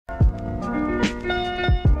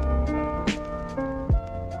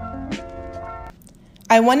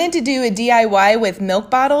I wanted to do a DIY with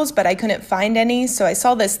milk bottles, but I couldn't find any, so I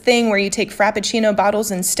saw this thing where you take Frappuccino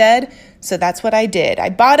bottles instead, so that's what I did. I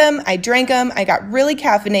bought them, I drank them, I got really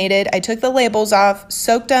caffeinated, I took the labels off,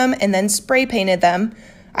 soaked them, and then spray painted them.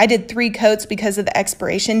 I did 3 coats because of the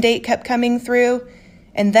expiration date kept coming through.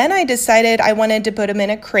 And then I decided I wanted to put them in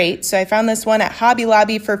a crate, so I found this one at Hobby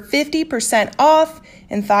Lobby for 50% off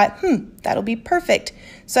and thought, that'll be perfect.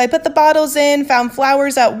 So I put the bottles in, found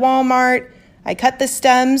flowers at Walmart. I cut the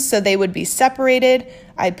stems so they would be separated.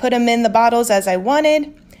 I put them in the bottles as I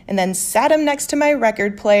wanted and then sat them next to my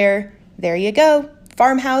record player. There you go,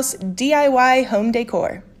 farmhouse DIY home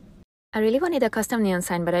decor. I really wanted a custom neon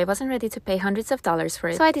sign, but I wasn't ready to pay hundreds of dollars for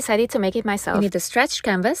it, so I decided to make it myself. You need a stretched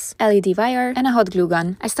canvas, LED wire, and a hot glue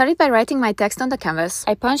gun. I started by writing my text on the canvas.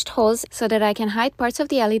 I punched holes so that I can hide parts of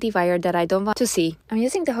the LED wire that I don't want to see. I'm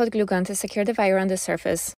using the hot glue gun to secure the wire on the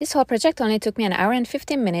surface. This whole project only took me an hour and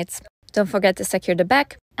 15 minutes. Don't forget to secure the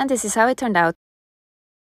back, and this is how it turned out.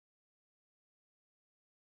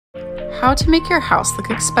 How to make your house look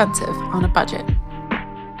expensive on a budget.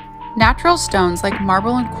 Natural stones like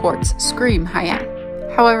marble and quartz scream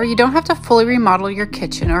high-end. However, you don't have to fully remodel your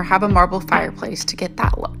kitchen or have a marble fireplace to get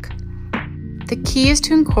that look. The key is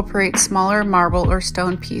to incorporate smaller marble or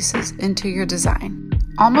stone pieces into your design.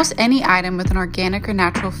 Almost any item with an organic or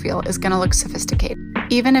natural feel is going to look sophisticated,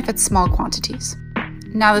 even if it's small quantities.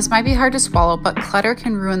 Now, this might be hard to swallow, but clutter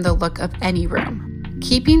can ruin the look of any room.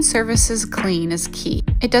 Keeping surfaces clean is key.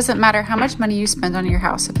 It doesn't matter how much money you spend on your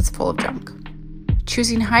house if it's full of junk.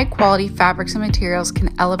 Choosing high-quality fabrics and materials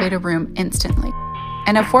can elevate a room instantly.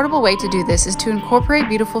 An affordable way to do this is to incorporate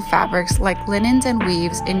beautiful fabrics like linens and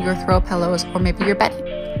weaves in your throw pillows or maybe your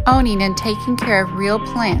bedding. Owning and taking care of real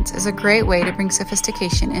plants is a great way to bring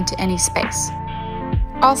sophistication into any space.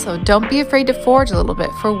 Also, don't be afraid to forage a little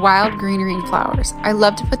bit for wild greenery and flowers. I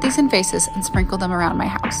love to put these in vases and sprinkle them around my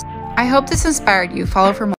house. I hope this inspired you.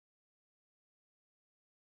 Follow for more.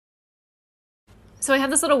 So I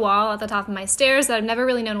have this little wall at the top of my stairs that I've never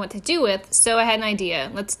really known what to do with, so I had an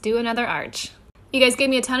idea. Let's do another arch. You guys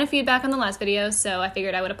gave me a ton of feedback on the last video, so I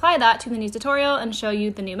figured I would apply that to the new tutorial and show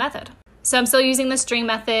you the new method. So I'm still using the string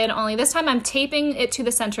method, only this time I'm taping it to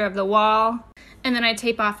the center of the wall, and then I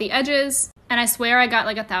tape off the edges. And I swear I got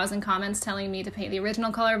like 1,000 comments telling me to paint the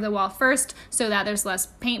original color of the wall first so that there's less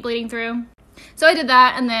paint bleeding through. So I did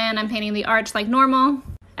that, and then I'm painting the arch like normal.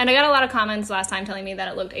 And I got a lot of comments last time telling me that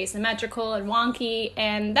it looked asymmetrical and wonky,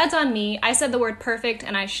 and that's on me. I said the word perfect,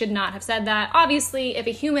 and I should not have said that. Obviously, if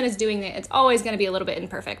a human is doing it, it's always going to be a little bit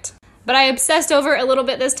imperfect. But I obsessed over it a little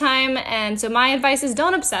bit this time, and so my advice is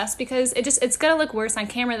don't obsess because it's going to look worse on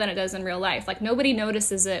camera than it does in real life. Like, nobody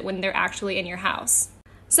notices it when they're actually in your house.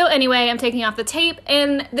 So anyway, I'm taking off the tape,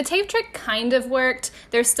 and the tape trick kind of worked.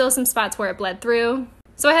 There's still some spots where it bled through,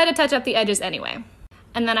 so I had to touch up the edges anyway.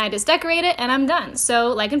 And then I just decorate it, and I'm done. So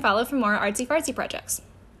like and follow for more artsy-fartsy projects.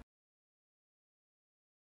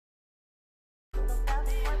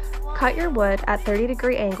 Cut your wood at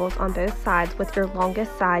 30-degree angles on both sides, with your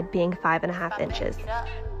longest side being 5.5 inches.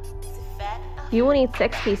 You will need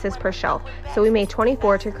 6 pieces per shelf, so we made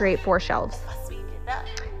 24 to create 4 shelves.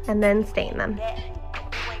 And then stain them.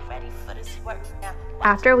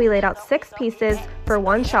 After, we laid out 6 pieces for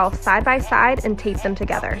 1 shelf side by side and taped them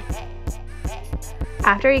together.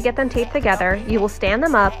 After you get them taped together, you will stand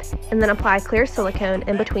them up and then apply clear silicone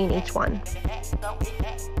in between each one.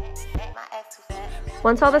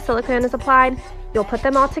 Once all the silicone is applied, you'll put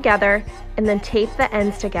them all together and then tape the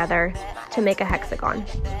ends together to make a hexagon.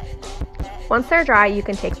 Once they're dry, you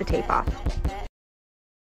can take the tape off.